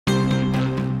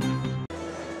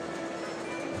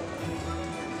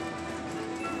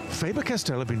Faber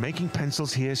Castell have been making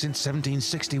pencils here since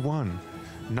 1761.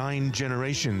 9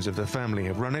 generations of the family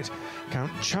have run it.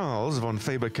 Count Charles von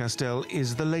Faber Castell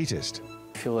is the latest.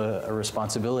 I feel a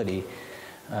responsibility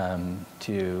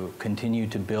to continue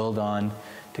to build on,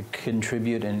 to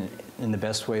contribute in the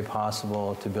best way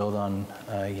possible, to build on,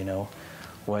 you know,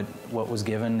 what was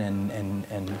given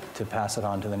and to pass it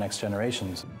on to the next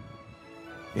generations.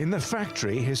 In the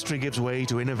factory, history gives way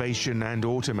to innovation and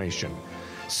automation.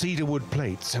 Cedar wood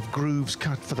plates have grooves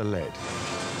cut for the lead.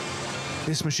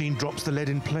 This machine drops the lead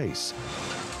in place.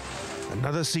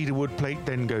 Another cedar wood plate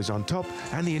then goes on top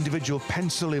and the individual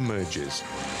pencil emerges.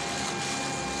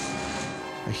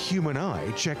 A human eye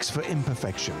checks for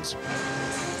imperfections.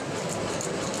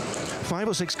 5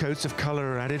 or 6 coats of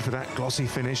color are added for that glossy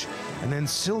finish, and then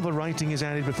silver writing is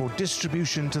added before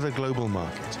distribution to the global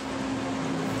market.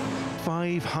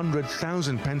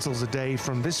 500,000 pencils a day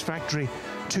from this factory,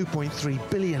 2.3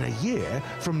 billion a year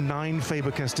from 9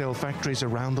 Faber Castell factories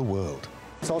around the world.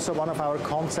 It's also one of our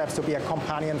concepts to be a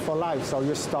companion for life. So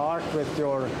you start with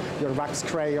your wax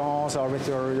crayons or with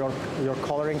your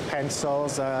coloring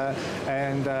pencils,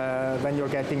 and when you're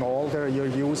getting older, you're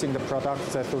using the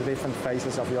products through different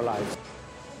phases of your life.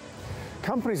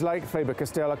 Companies like Faber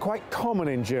Castell are quite common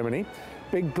in Germany.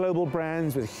 Big global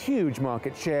brands with huge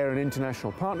market share and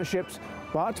international partnerships,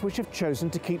 but which have chosen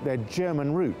to keep their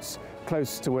German roots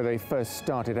close to where they first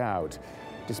started out,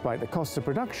 despite the cost of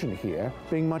production here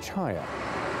being much higher.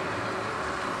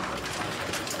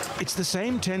 It's the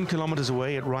same 10 kilometers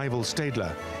away at rival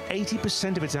Staedtler.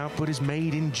 80% of its output is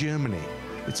made in Germany.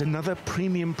 It's another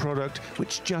premium product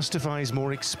which justifies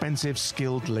more expensive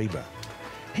skilled labor.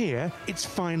 Here, it's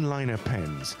fine liner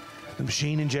pens. The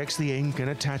machine injects the ink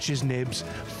and attaches nibs,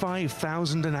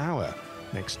 5,000 an hour.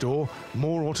 Next door,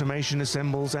 more automation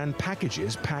assembles and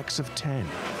packages packs of 10.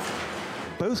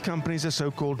 Both companies are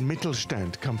so-called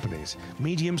Mittelstand companies,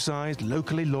 medium-sized,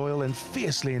 locally loyal and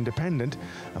fiercely independent,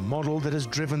 a model that has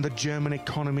driven the German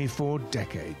economy for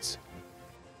decades.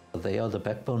 They are the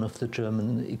backbone of the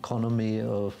German economy.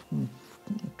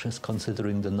 Just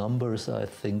considering the numbers, I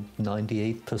think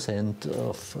 98%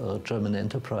 of German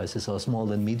enterprises are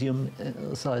small and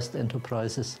medium-sized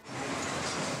enterprises.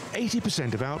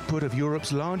 80% of output of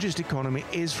Europe's largest economy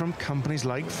is from companies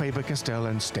like Faber Castell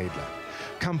and Staedler.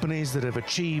 Companies that have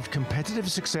achieved competitive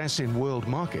success in world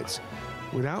markets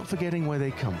without forgetting where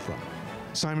they come from.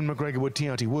 Simon McGregor-Wood,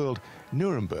 TRT World,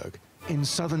 Nuremberg in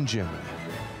southern Germany.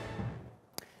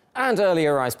 And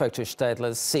earlier I spoke to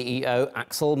Staedtler's CEO,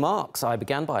 Axel Marx. I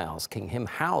began by asking him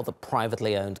how the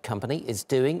privately owned company is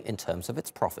doing in terms of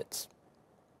its profits.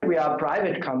 We are a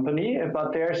private company,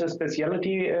 but there's a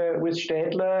speciality with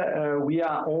Staedtler. We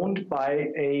are owned by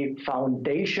a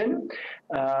foundation.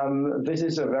 This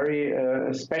is a very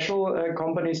special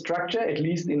company structure, at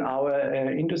least in our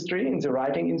industry, in the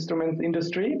writing instruments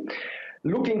industry.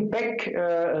 Looking back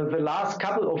the last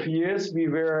couple of years, we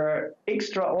were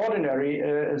extraordinarily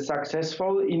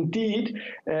successful. Indeed,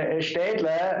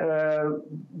 Staedtler,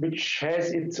 which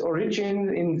has its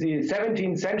origin in the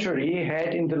 17th century,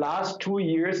 had in the last 2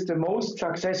 years the most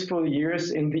successful years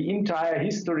in the entire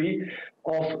history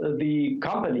of the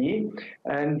company,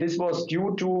 and this was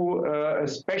due to a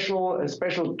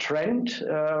special trend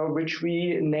which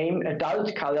we name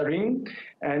adult coloring.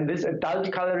 And this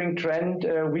adult coloring trend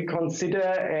we consider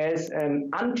as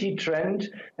an anti-trend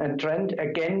and trend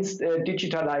against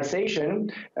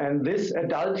digitalization. And this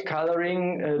adult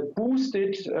coloring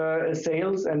boosted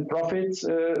sales and profits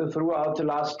throughout the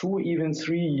last 2, even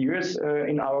 3 years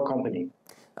in our company.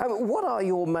 What are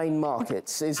your main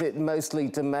markets? Is it mostly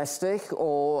domestic,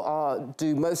 or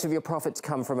do most of your profits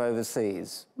come from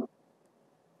overseas?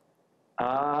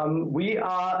 We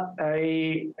are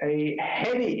a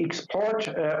heavy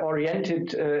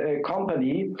export-oriented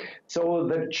company, so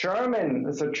the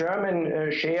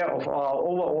German share of our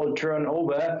overall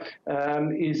turnover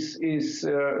is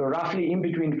roughly in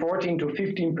between 14 to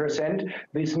 15%.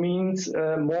 This means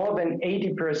more than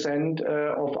 80%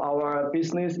 of our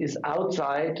business is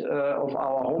outside of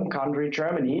our home country,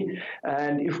 Germany.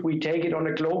 And if we take it on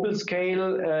a global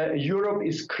scale, Europe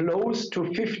is close to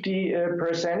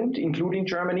 50%, including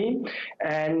Germany,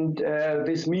 and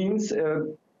this means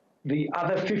the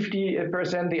other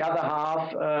 50%, the other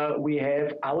half, we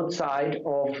have outside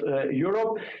of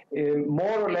Europe,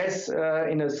 more or less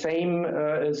in the same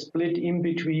split in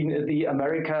between the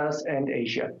Americas and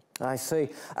Asia. I see.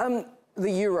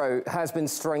 The euro has been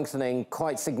strengthening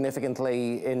quite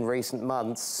significantly in recent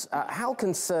months. How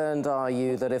concerned are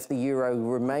you that if the euro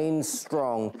remains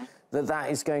strong, that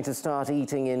is going to start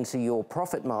eating into your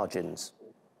profit margins?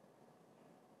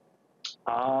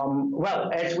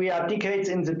 Well, as we are decades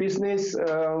in the business,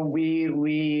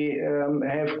 we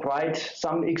have quite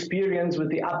some experience with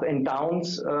the up and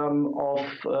downs of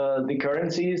the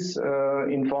currencies.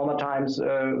 In former times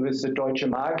with the Deutsche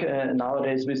Mark,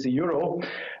 nowadays with the Euro.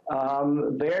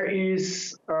 There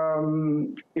is,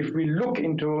 if we look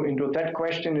into that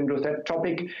question, into that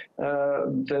topic,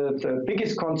 the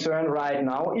biggest concern right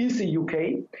now is the UK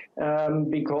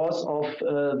because of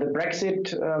the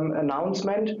Brexit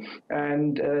announcement.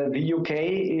 And the UK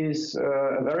is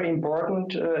a very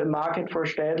important market for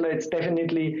Staedtler. It's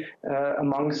definitely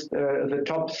amongst the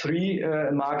top 3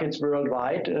 markets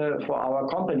worldwide for our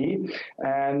company.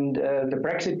 And the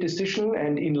Brexit decision,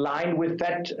 and in line with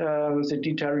that, the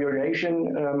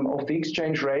deterioration of the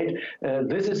exchange rate,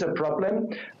 this is a problem.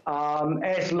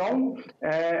 As long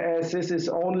as this is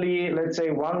only, let's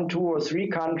say, 1, 2, or 3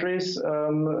 countries,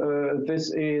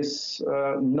 this is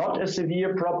not a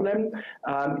severe problem.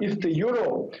 If the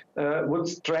euro would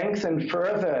strengthen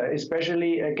further,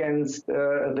 especially against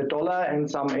the dollar and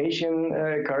some Asian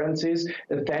currencies,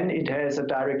 then it has a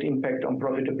direct impact on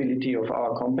profitability of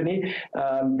our company,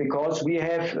 because we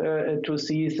have to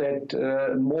see that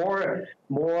more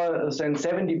than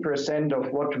 70%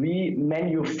 of what we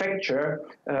manufacture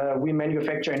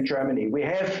in Germany. We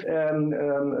have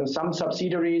some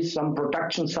subsidiaries, some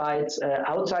production sites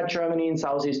outside Germany in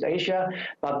Southeast Asia,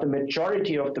 but the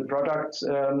majority of the products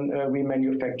we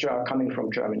manufacture are coming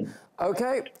from Germany.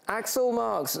 Okay, Axel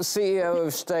Marx, CEO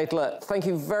of Staedtler, thank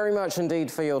you very much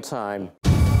indeed for your time.